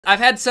I've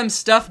had some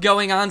stuff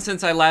going on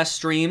since I last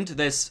streamed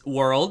this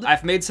world.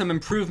 I've made some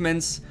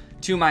improvements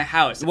to my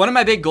house. One of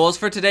my big goals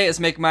for today is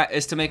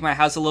to make my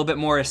house a little bit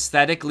more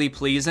aesthetically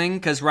pleasing,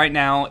 because right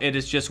now it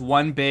is just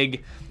one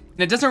big,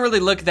 and it doesn't really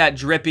look that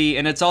drippy,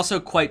 and it's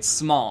also quite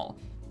small.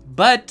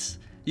 But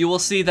you will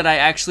see that I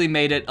actually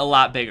made it a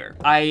lot bigger.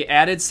 I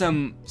added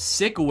some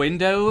sick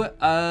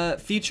window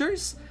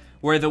features,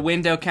 where the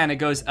window kind of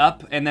goes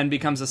up and then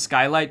becomes a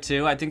skylight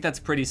too. I think that's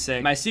pretty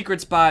sick. My secret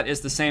spot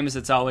is the same as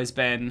it's always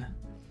been.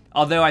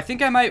 Although I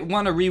think I might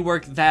want to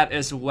rework that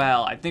as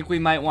well. I think we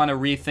might want to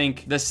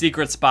rethink the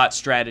secret spot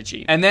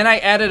strategy. And then I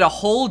added a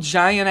whole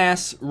giant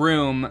ass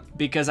room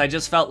because I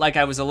just felt like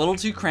I was a little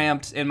too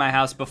cramped in my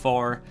house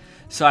before.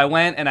 So I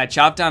went and I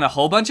chopped down a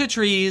whole bunch of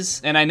trees.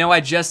 And I know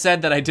I just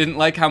said that I didn't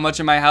like how much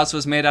of my house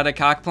was made out of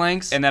cock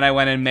planks. And then I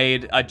went and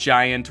made a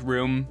giant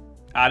room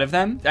out of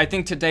them. I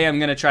think today I'm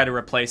gonna try to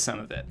replace some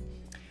of it.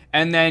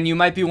 And then you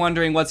might be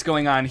wondering what's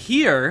going on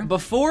here.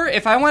 Before,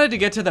 if I wanted to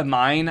get to the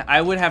mine, I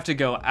would have to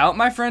go out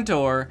my front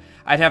door.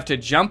 I'd have to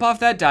jump off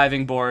that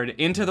diving board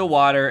into the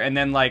water and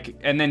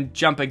then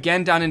jump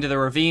again down into the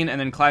ravine and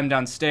then climb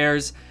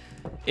downstairs.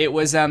 It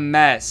was a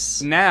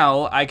mess.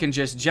 Now I can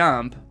just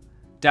jump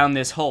down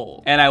this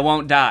hole and I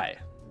won't die.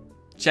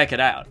 Check it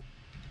out.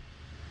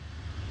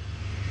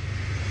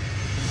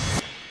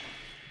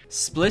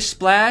 Splish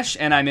splash,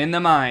 and I'm in the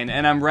mine,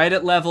 and I'm right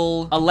at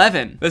level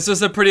 11. This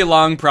was a pretty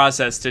long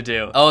process to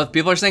do. Oh,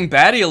 people are saying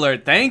baddie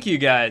alert. Thank you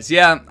guys.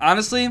 Yeah,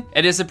 honestly,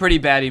 it is a pretty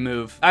baddie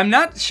move. I'm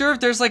not sure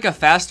if there's like a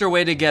faster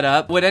way to get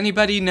up. Would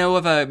anybody know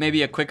of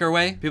maybe a quicker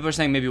way? People are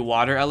saying maybe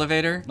water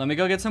elevator. Let me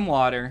go get some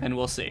water, and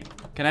we'll see.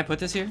 Can I put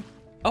this here?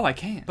 Oh, I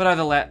can. But are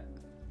the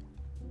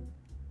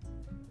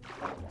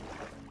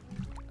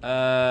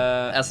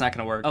that's not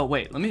gonna work. Oh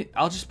wait,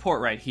 I'll just pour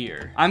it right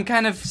here. I'm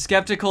kind of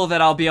skeptical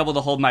that I'll be able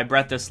to hold my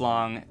breath this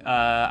long.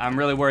 I'm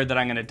really worried that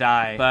I'm gonna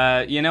die.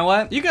 But you know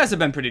what? You guys have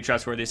been pretty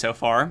trustworthy so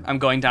far. I'm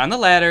going down the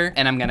ladder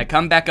and I'm gonna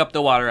come back up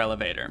the water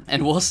elevator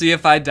and we'll see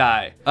if I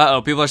die.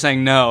 Uh-oh, people are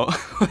saying no.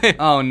 Wait,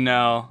 oh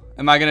no.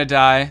 Am I gonna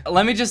die?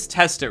 Let me just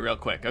test it real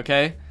quick,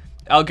 okay?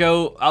 I'll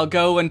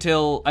go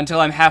until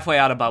I'm halfway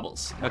out of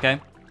bubbles,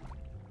 okay?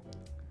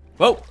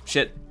 Whoa,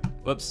 shit.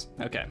 Whoops,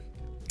 okay.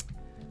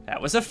 That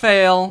was a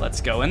fail.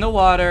 Let's go in the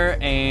water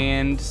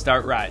and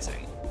start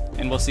rising.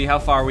 And we'll see how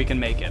far we can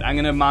make it. I'm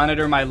gonna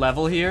monitor my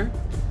level here.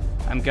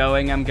 I'm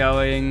going. Am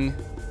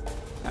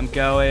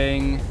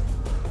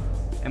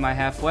I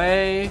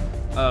halfway?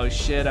 Oh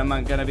shit, I'm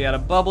gonna be out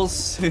of bubbles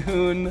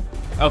soon.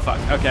 Oh fuck,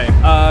 okay.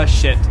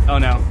 Shit, oh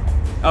no.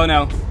 Oh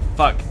no,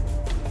 fuck.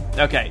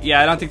 Okay,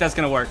 yeah, I don't think that's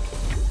gonna work.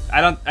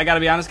 I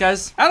gotta be honest,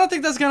 guys. I don't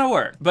think that's gonna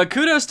work. But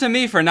kudos to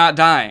me for not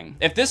dying.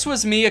 If this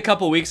was me a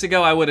couple weeks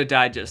ago, I would have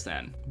died just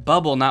then.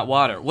 Bubble, not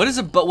water. What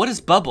is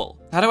bubble?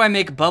 How do I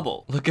make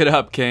bubble? Look it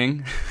up,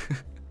 King.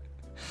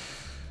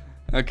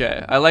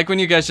 Okay, I like when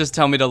you guys just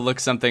tell me to look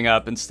something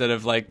up instead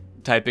of like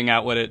typing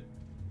out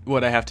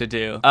what I have to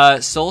do.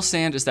 Soul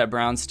sand is that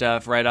brown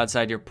stuff right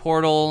outside your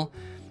portal.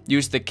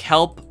 Use the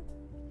kelp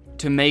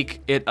to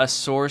make it a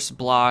source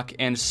block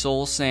and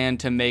soul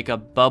sand to make a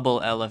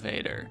bubble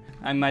elevator.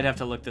 I might have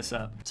to look this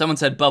up. Someone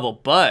said bubble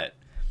butt.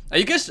 Are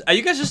you guys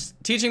just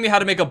teaching me how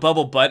to make a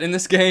bubble butt in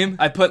this game?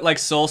 I put like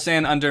soul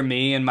sand under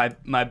me and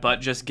my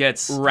butt just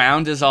gets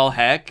round as all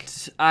heck.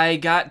 I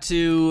got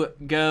to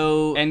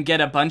go and get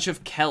a bunch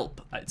of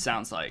kelp, it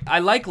sounds like. I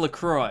like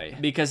LaCroix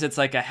because it's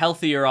like a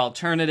healthier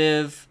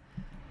alternative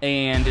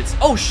and it's,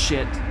 oh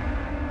shit.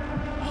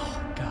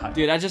 Oh God.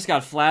 Dude, I just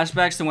got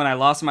flashbacks to when I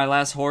lost my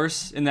last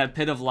horse in that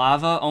pit of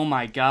lava. Oh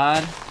my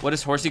God. What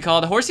is Horsey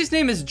called? Horsey's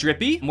name is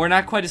Drippy. We're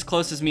not quite as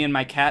close as me and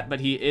my cat, but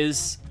he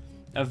is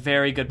a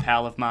very good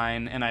pal of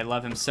mine, and I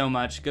love him so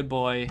much. Good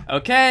boy.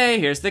 Okay,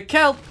 here's the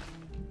kelp.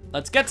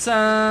 Let's get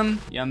some.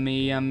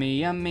 Yummy,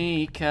 yummy,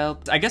 yummy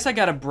kelp. I guess I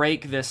gotta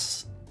break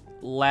this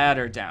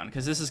ladder down,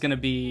 because this is gonna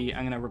be,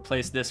 I'm gonna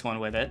replace this one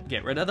with it.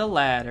 Get rid of the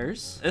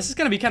ladders. This is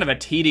gonna be kind of a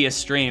tedious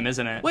stream,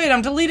 isn't it? Wait,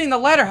 I'm deleting the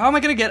ladder. How am I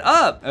gonna get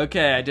up?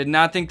 Okay, I did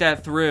not think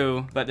that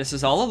through, but this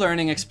is all a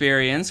learning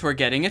experience. We're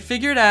getting it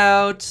figured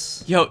out.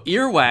 Yo,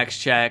 earwax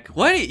check.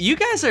 What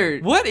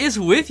is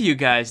with you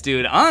guys,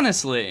 dude?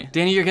 Honestly.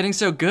 Danny, you're getting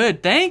so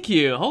good. Thank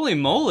you. Holy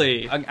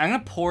moly. I'm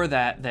gonna pour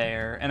that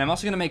there, and I'm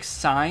also gonna make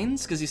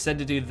signs, because he said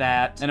to do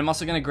that, and I'm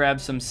also gonna grab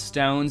some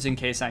stones in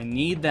case I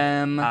need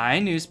them. Hi,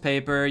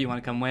 newspaper. You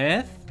want to come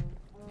with?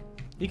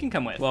 You can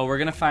come with. Well, we're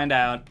gonna find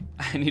out.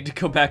 I need to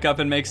go back up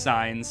and make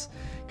signs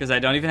because I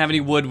don't even have any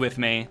wood with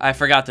me. I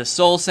forgot the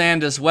soul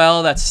sand as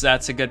well.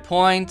 That's a good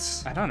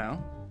point. I don't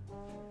know.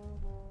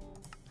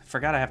 I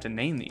forgot I have to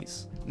name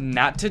these.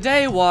 Not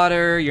today,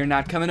 water. You're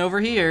not coming over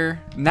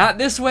here. Not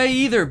this way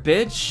either,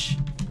 bitch.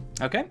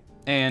 Okay,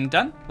 and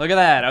done. Look at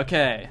that.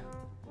 Okay.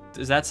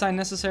 Is that sign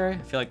necessary? I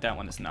feel like that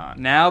one is not.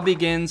 Now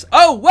begins.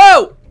 Oh,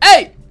 whoa!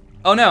 Hey!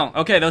 Oh no.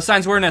 Okay, those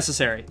signs were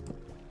necessary.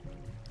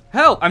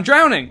 Help! I'm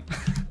drowning!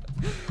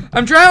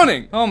 I'm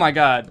drowning! Oh my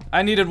God.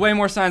 I needed way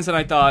more signs than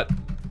I thought.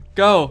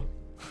 Go!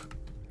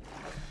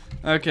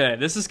 Okay,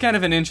 this is kind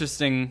of an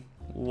interesting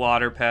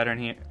water pattern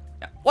here.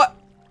 What?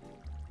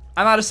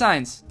 I'm out of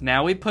signs.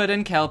 Now we put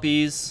in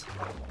kelpies.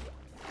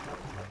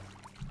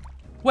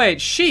 Wait,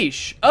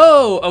 sheesh.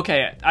 Oh,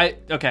 okay.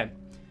 Okay.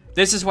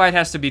 This is why it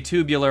has to be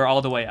tubular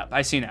all the way up.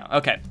 I see now.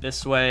 Okay,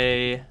 this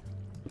way.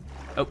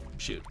 Oh,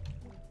 shoot.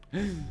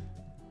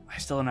 I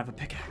still don't have a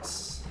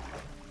pickaxe.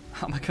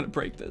 How am I gonna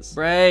break this?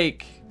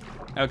 Break.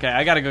 Okay,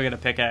 I gotta go get a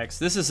pickaxe.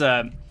 This is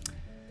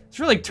it's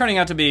really turning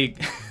out to be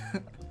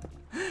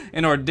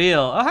an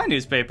ordeal. Oh, hi,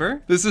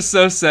 newspaper. This is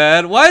so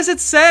sad. Why is it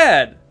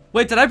sad?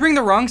 Wait, did I bring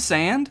the wrong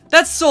sand?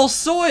 That's soul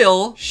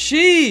soil.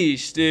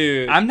 Sheesh,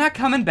 dude. I'm not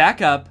coming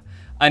back up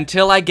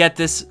until I get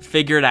this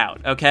figured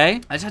out,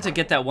 okay? I just have to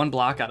get that one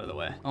block out of the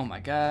way. Oh my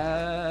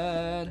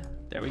God.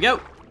 There we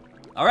go.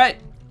 All right,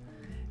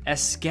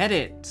 let's get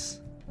it.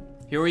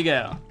 Here we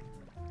go.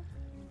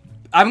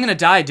 I'm gonna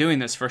die doing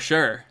this for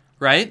sure,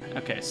 right?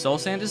 Okay, soul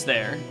sand is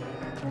there.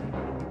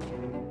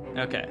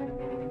 Okay.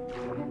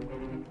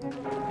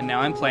 And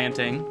now I'm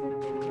planting.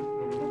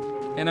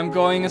 And I'm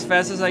going as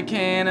fast as I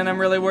can, and I'm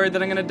really worried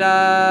that I'm gonna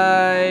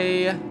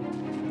die.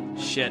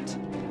 Shit.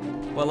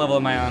 What level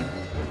am I on?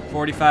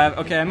 45.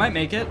 Okay, I might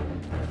make it.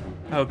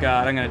 Oh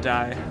God, I'm gonna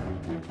die.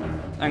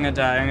 I'm gonna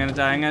die, I'm gonna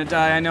die, I'm gonna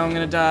die. I know I'm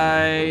gonna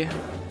die.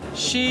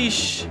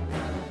 Sheesh.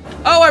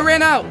 Oh, I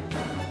ran out.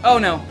 Oh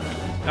no.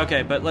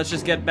 Okay, but let's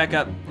just get back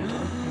up.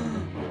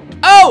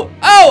 Oh,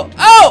 oh,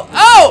 oh,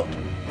 oh!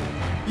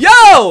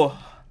 Yo!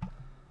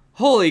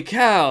 Holy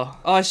cow.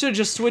 Oh, I should have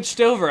just switched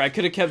over. I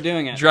could have kept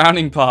doing it.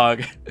 Drowning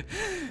pog.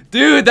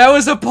 Dude, that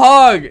was a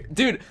pog.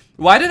 Dude,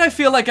 why did I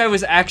feel like I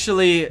was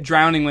actually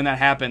drowning when that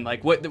happened?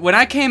 Like, when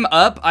I came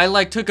up, I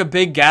like took a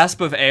big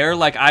gasp of air,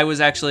 like I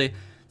was actually,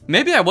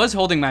 maybe I was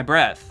holding my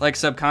breath, like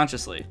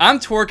subconsciously. I'm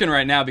twerking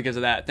right now because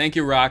of that. Thank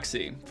you,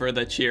 Roxy, for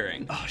the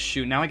cheering. Oh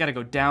shoot, now I gotta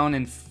go down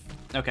and,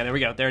 okay, there we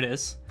go, there it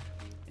is.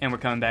 And we're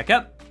coming back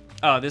up.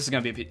 Oh, this is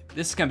gonna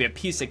be a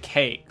piece of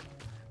cake.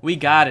 We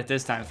got it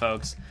this time,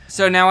 folks.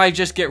 So now I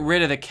just get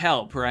rid of the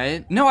kelp,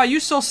 right? No, I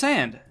use soul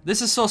sand.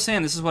 This is soul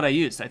sand, this is what I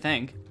used, I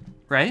think,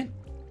 right?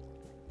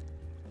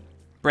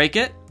 Break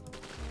it.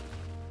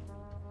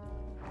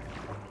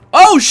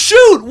 Oh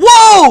shoot,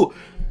 whoa!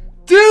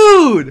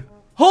 Dude,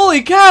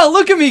 holy cow,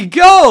 look at me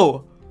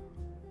go!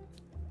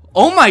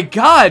 Oh my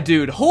God,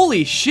 dude,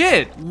 holy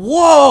shit,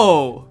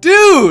 whoa!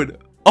 Dude,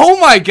 oh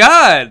my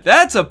God,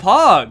 that's a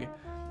pog.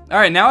 All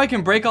right, now I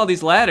can break all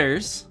these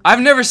ladders. I've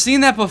never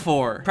seen that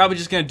before. Probably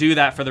just gonna do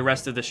that for the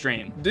rest of the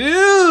stream.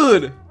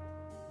 Dude!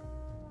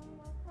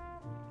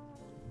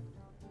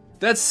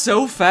 That's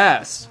so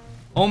fast.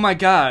 Oh my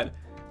God.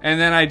 And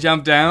then I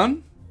jump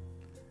down.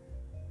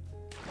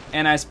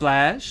 And I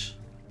splash.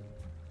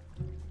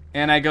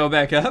 And I go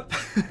back up.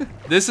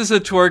 This is a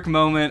twerk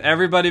moment.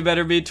 Everybody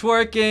better be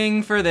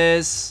twerking for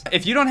this.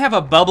 If you don't have a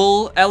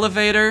bubble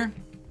elevator,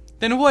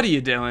 then what are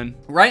you doing?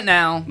 Right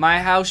now, my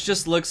house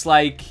just looks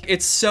like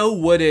it's so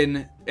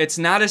wooden. It's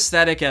not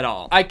aesthetic at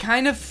all. I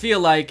kind of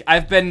feel like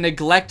I've been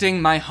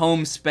neglecting my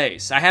home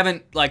space. I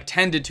haven't like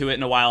tended to it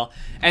in a while.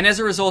 And as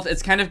a result,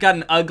 it's kind of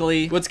gotten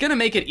ugly. What's gonna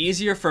make it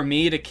easier for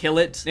me to kill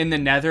it in the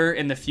nether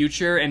in the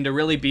future and to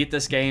really beat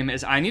this game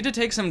is I need to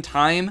take some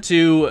time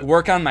to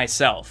work on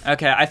myself.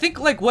 Okay, I think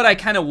like what I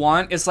kind of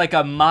want is like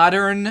a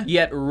modern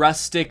yet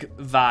rustic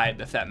vibe,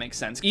 if that makes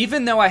sense.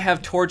 Even though I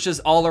have torches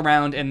all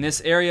around and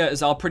this area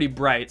is all pretty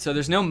bright, so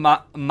there's no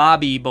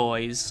mobby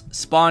boys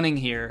spawning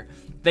here,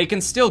 they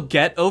can still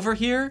get over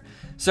here.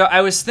 So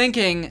I was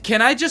thinking,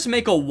 can I just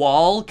make a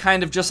wall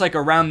kind of just like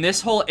around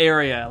this whole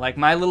area, like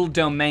my little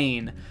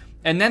domain,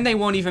 and then they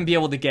won't even be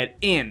able to get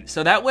in.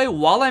 So that way,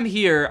 while I'm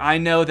here, I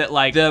know that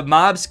like the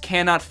mobs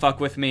cannot fuck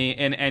with me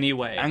in any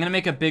way. I'm gonna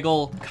make a big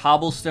ol'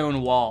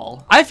 cobblestone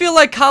wall. I feel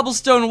like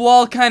cobblestone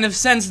wall kind of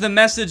sends the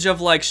message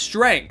of like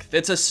strength.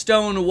 It's a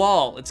stone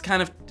wall. It's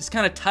kind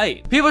of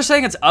tight. People are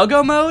saying it's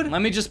Uggo mode.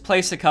 Let me just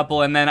place a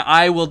couple and then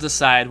I will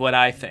decide what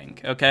I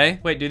think, okay?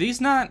 Wait, do these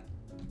not,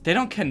 they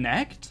don't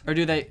connect? Or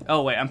do they?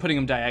 Oh wait, I'm putting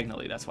them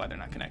diagonally. That's why they're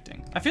not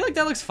connecting. I feel like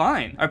that looks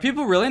fine. Are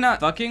people really not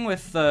fucking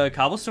with the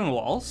cobblestone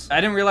walls? I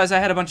didn't realize I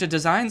had a bunch of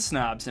design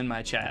snobs in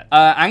my chat.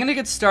 I'm gonna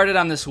get started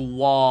on this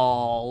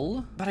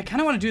wall, but I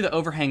kind of want to do the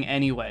overhang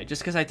anyway,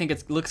 just because I think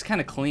it looks kind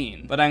of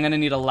clean. But I'm gonna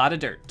need a lot of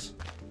dirt.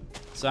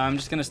 So I'm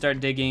just gonna start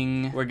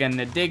digging. We're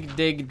gonna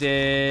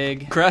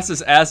dig.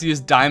 Cress's ass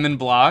used diamond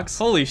blocks.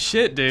 Holy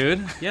shit,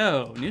 dude.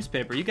 Yo,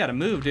 newspaper, you gotta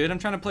move, dude. I'm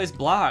trying to place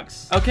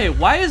blocks. Okay,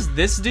 why is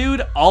this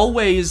dude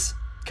always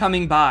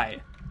coming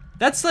by?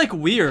 That's like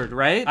weird,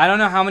 right? I don't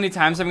know how many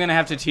times I'm gonna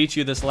have to teach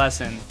you this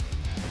lesson,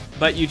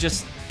 but you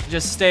just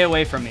stay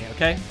away from me,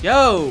 okay?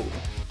 Yo!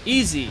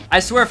 Easy.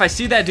 I swear if I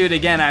see that dude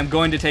again, I'm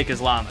going to take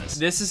his llamas.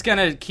 This is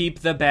gonna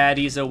keep the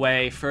baddies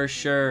away for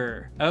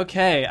sure.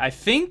 Okay, I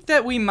think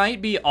that we might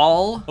be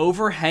all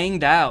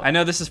overhanged out. I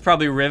know this is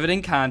probably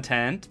riveting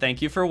content. Thank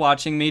you for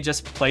watching me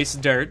just place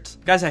dirt.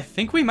 Guys, I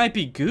think we might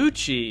be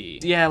Gucci.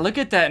 Yeah, look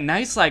at that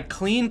nice like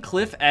clean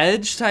cliff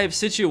edge type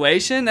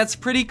situation. That's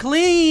pretty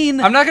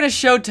clean. I'm not gonna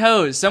show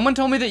toes. Someone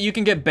told me that you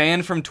can get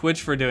banned from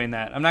Twitch for doing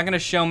that. I'm not gonna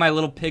show my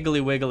little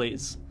piggly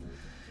wigglies.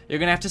 You're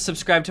gonna have to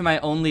subscribe to my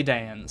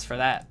OnlyDans for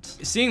that.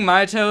 Seeing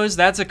my toes,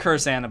 that's a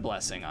curse and a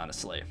blessing,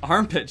 honestly.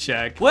 Armpit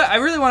check. What, I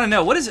really wanna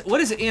know, what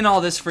is in all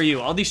this for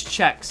you? All these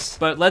checks.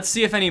 But let's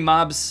see if any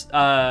mobs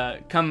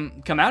come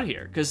out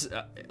here. Cause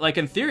like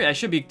in theory, I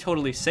should be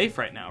totally safe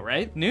right now,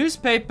 right?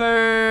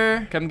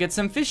 Newspaper, come get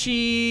some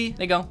fishy.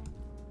 There you go.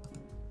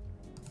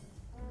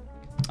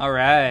 All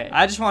right,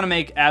 I just want to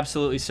make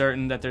absolutely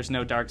certain that there's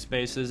no dark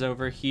spaces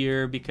over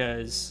here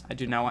because I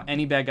do not want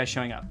any bad guys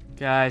showing up.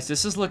 Guys,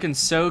 this is looking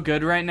so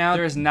good right now.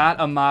 There is not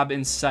a mob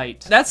in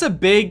sight. That's a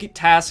big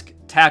task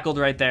tackled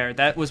right there.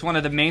 That was one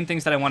of the main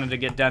things that I wanted to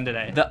get done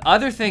today. The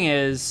other thing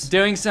is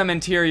doing some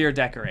interior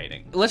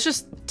decorating. Let's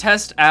just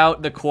test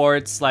out the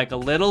quartz like a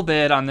little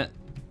bit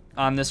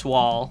on this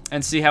wall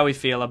and see how we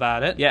feel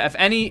about it. Yeah, if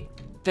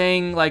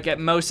anything, like at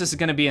most this is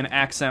gonna be an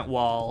accent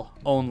wall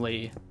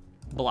only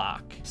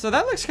block. So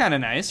that looks kind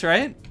of nice,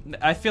 right?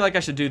 I feel like I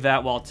should do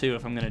that wall too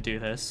if I'm gonna do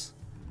this.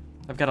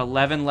 I've got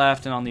 11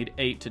 left and I'll need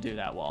 8 to do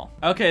that wall.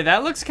 Okay,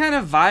 that looks kind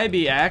of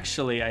vibey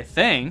actually, I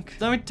think.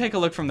 Let me take a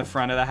look from the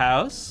front of the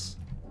house.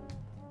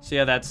 See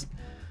how that's...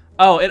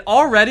 Oh, it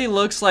already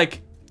looks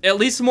like at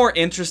least more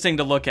interesting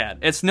to look at.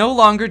 It's no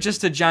longer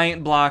just a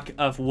giant block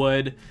of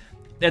wood.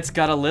 It's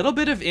got a little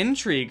bit of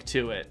intrigue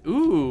to it.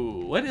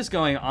 Ooh, what is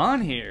going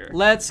on here?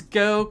 Let's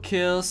go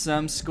kill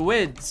some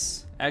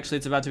squids. Actually,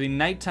 it's about to be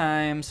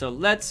nighttime, so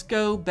let's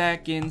go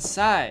back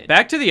inside.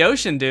 Back to the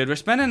ocean, dude. We're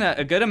spending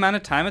a good amount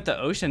of time at the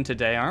ocean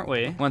today, aren't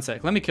we? One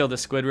sec, let me kill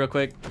this squid real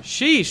quick.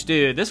 Sheesh,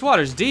 dude, this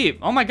water's deep.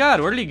 Oh my God,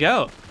 where did he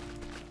go?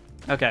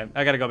 Okay,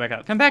 I gotta go back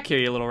up. Come back here,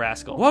 you little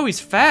rascal. Whoa, he's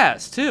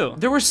fast, too.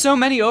 There were so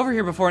many over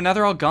here before, now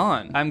they're all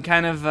gone. I'm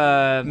kind of,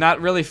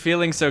 not really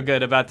feeling so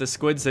good about the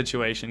squid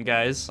situation,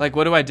 guys. Like,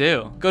 what do I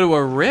do? Go to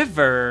a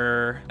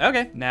river.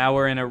 Okay, now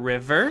we're in a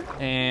river,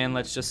 and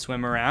let's just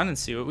swim around and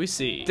see what we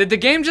see. Did the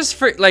game just,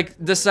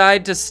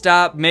 decide to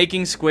stop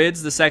making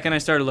squids the second I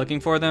started looking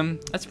for them?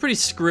 That's pretty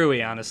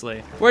screwy,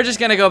 honestly. We're just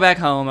gonna go back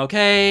home,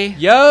 okay?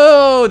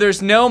 Yo,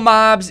 there's no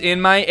mobs in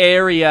my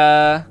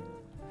area.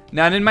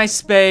 Not in my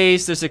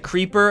space. There's a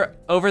creeper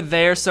over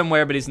there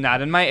somewhere, but he's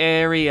not in my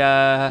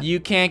area.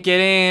 You can't get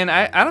in.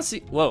 I don't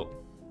see, whoa.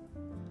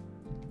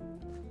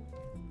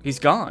 He's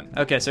gone.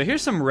 Okay, so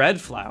here's some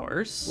red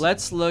flowers.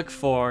 Let's look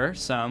for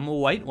some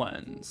white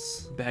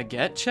ones.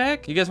 Baguette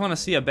check? You guys wanna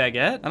see a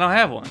baguette? I don't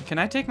have one. Can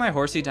I take my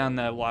horsey down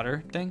the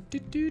water thing? Do,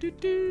 do, do,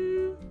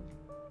 do.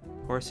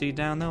 Horsey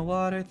down the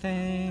water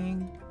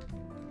thing.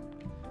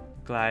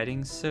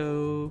 Gliding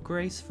so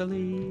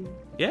gracefully.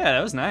 Yeah,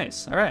 that was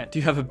nice. All right, do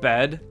you have a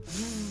bed?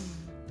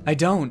 I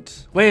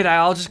don't. Wait,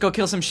 I'll just go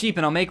kill some sheep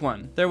and I'll make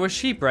one. There was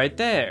sheep right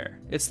there.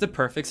 It's the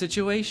perfect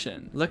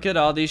situation. Look at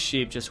all these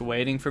sheep just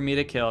waiting for me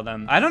to kill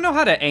them. I don't know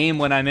how to aim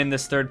when I'm in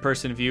this third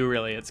person view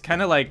really. It's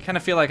kind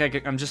of feel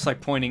like I'm just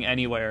like pointing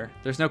anywhere.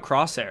 There's no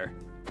crosshair.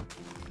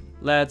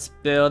 Let's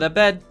build a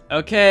bed.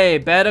 Okay,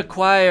 bed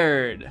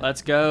acquired.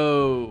 Let's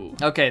go.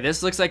 Okay,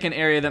 this looks like an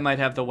area that might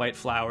have the white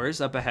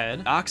flowers up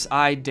ahead.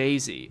 Ox-eye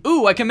daisy.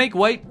 Ooh, I can make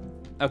white.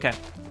 Okay,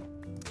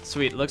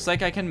 sweet. Looks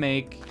like I can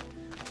make,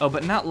 oh,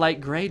 but not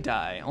light gray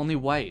dye, only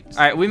white.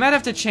 All right, we might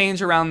have to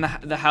change around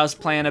the house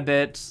plan a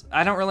bit.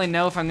 I don't really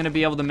know if I'm gonna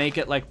be able to make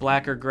it like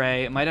black or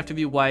gray. It might have to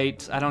be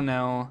white, I don't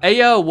know. Hey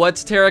yo,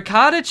 what's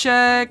terracotta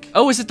check?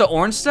 Oh, is it the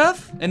orange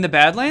stuff in the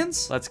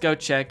Badlands? Let's go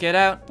check it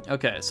out.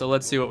 Okay, so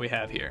let's see what we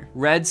have here.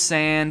 Red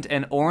sand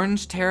and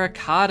orange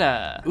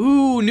terracotta.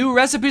 Ooh, new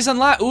recipes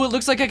unlocked. Ooh, it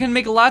looks like I can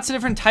make lots of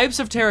different types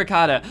of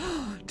terracotta.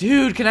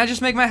 Dude, can I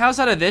just make my house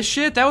out of this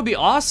shit? That would be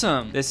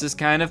awesome. This is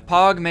kind of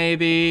pog,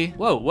 maybe.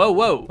 Whoa, whoa,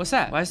 whoa. What's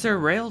that? Why is there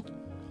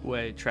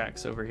railway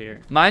tracks over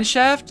here? Mine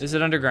shaft? Is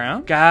it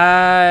underground?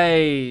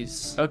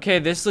 Guys. Okay,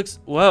 this looks,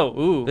 whoa,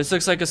 ooh. This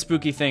looks like a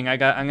spooky thing. I'm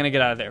gonna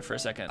get out of there for a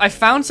second. I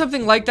found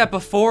something like that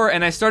before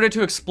and I started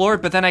to explore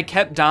it, but then I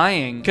kept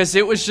dying because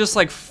it was just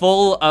like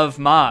full of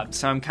mobs.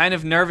 So I'm kind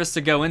of nervous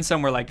to go in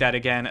somewhere like that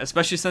again,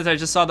 especially since I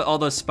just saw all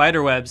those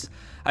spider webs.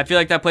 I feel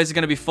like that place is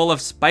gonna be full of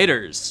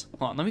spiders.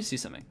 Hold on, let me see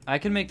something. I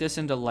can make this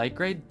into light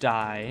gray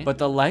dye, but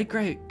the light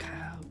gray,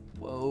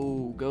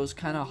 whoa, goes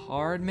kind of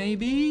hard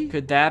maybe?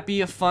 Could that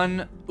be a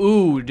fun,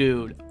 ooh,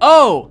 dude.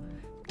 Oh,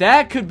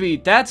 that could be,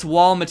 that's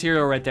wall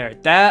material right there.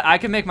 That, I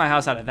can make my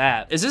house out of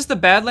that. Is this the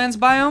Badlands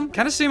biome?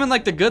 Kind of seeming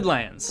like the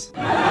Goodlands.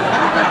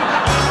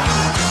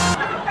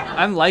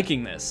 I'm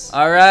liking this.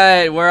 All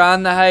right, we're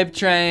on the hype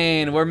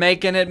train. We're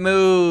making it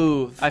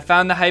move. I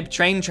found the hype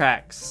train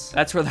tracks.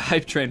 That's where the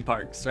hype train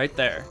parks, right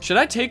there. Should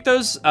I take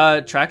those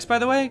tracks, by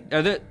the way?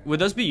 Would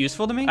those be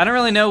useful to me? I don't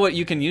really know what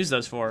you can use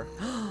those for.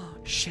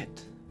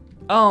 Shit.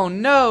 Oh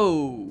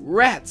no,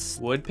 rats.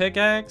 Wood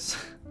pickaxe?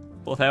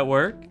 Will that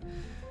work?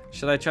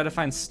 Should I try to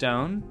find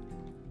stone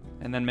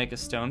and then make a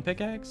stone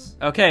pickaxe?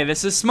 Okay,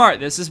 this is smart.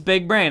 This is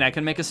big brain. I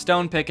can make a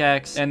stone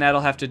pickaxe and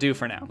that'll have to do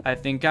for now. I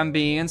think I'm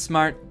being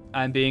smart.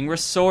 I'm being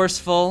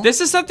resourceful.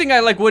 This is something I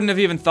like wouldn't have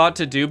even thought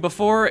to do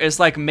before, is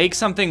like make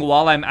something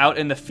while I'm out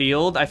in the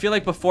field. I feel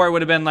like before I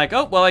would have been like,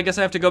 oh, well, I guess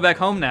I have to go back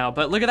home now.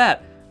 But look at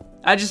that.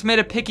 I just made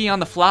a picky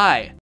on the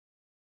fly.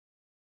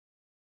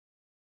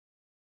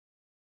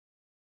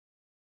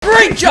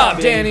 Great job,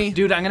 Danny.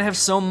 Dude, I'm gonna have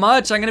so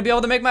much. I'm gonna be able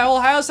to make my whole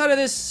house out of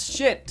this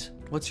shit.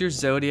 What's your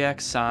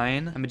zodiac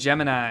sign? I'm a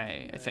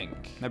Gemini, I think.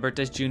 My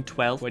birthday's June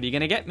 12th. What are you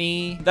gonna get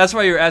me? That's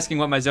why you're asking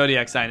what my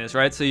zodiac sign is,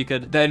 right? So you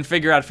could then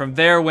figure out from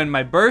there when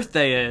my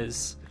birthday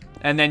is,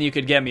 and then you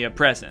could get me a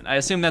present. I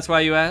assume that's why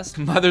you asked?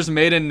 Mother's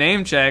maiden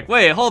name check.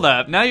 Wait, hold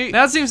up. Now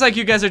it seems like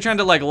you guys are trying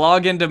to like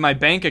log into my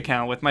bank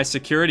account with my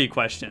security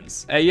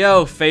questions. Hey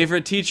yo,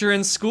 favorite teacher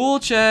in school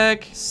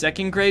check.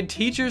 2nd grade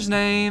teacher's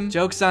name.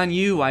 Joke's on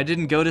you, I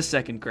didn't go to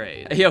 2nd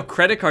grade. Hey yo,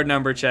 credit card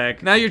number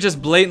check. Now you're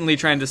just blatantly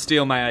trying to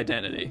steal my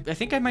identity. I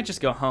think I might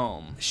just go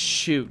home.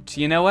 Shoot,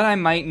 you know what I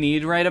might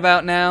need right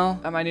about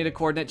now? I might need a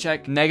coordinate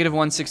check.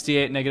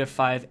 -168,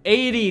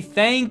 -580,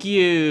 thank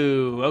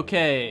you.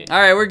 Okay. All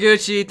right, we're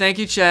Gucci, thank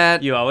you,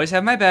 chat. You always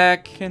have my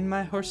back. Can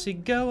my horsey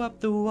go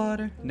up the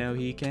water? No,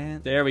 he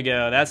can't. There we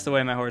go. That's the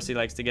way my horsey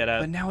likes to get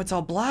up. But now it's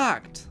all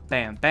blocked.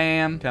 Bam,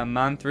 bam. Come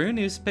on through,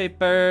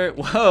 newspaper.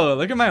 Whoa,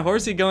 look at my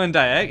horsey going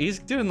diag. He's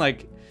doing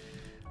like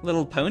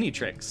little pony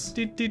tricks.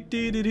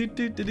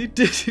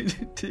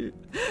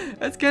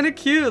 That's kind of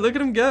cute. Look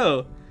at him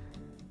go.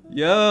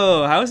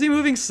 Yo, how is he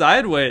moving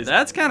sideways?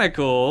 That's kind of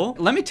cool.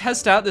 Let me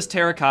test out this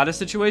terracotta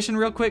situation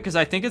real quick because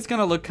I think it's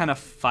gonna look kind of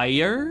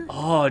fire.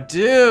 Oh,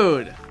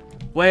 dude.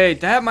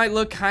 Wait, that might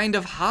look kind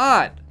of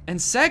hot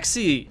and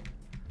sexy.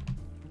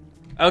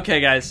 Okay,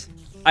 guys.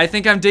 I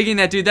think I'm digging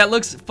that, dude. That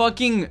looks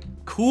fucking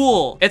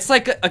cool. It's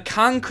like a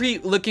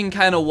concrete looking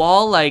kind of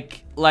wall,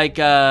 like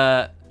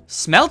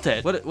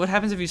smelted. What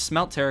happens if you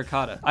smelt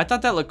terracotta? I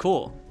thought that looked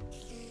cool.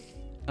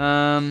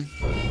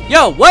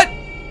 Yo, what?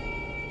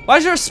 Why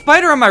is there a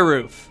spider on my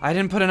roof? I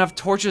didn't put enough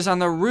torches on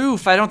the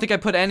roof. I don't think I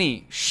put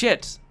any.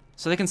 Shit.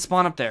 So they can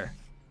spawn up there.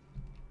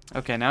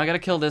 Okay, now I gotta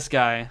kill this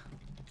guy.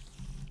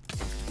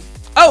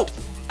 Oh!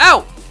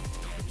 Ow!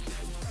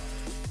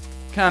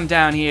 Come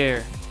down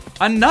here.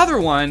 Another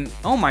one?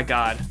 Oh my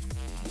god.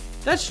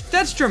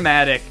 That's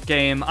dramatic,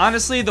 game.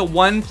 Honestly, the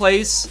one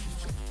place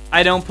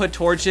I don't put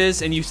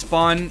torches and you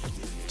spawn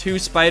 2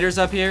 spiders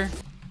up here.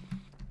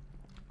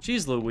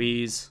 Jeez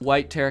Louise.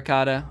 White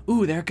terracotta.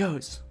 Ooh, there it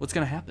goes. What's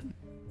gonna happen?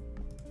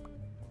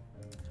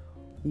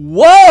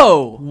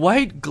 Whoa!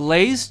 White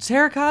glazed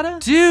terracotta?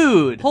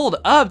 Dude, hold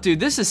up,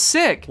 dude. This is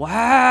sick.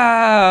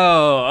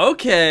 Wow,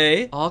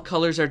 okay. All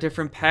colors are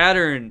different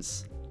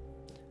patterns.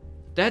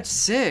 That's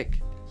sick.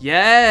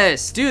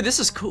 Yes, dude, this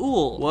is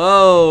cool.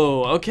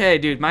 Whoa, okay,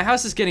 dude. My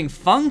house is getting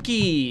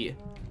funky.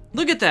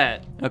 Look at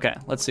that. Okay,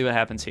 let's see what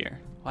happens here.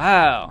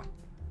 Wow.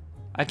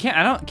 I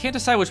can't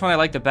decide which one I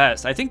like the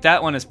best. I think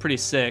that one is pretty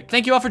sick.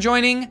 Thank you all for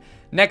joining.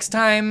 Next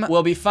time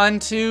will be fun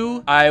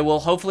too. I will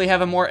hopefully have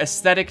a more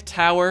aesthetic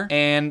tower,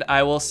 and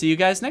I will see you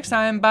guys next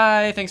time.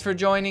 Bye. Thanks for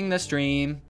joining the stream.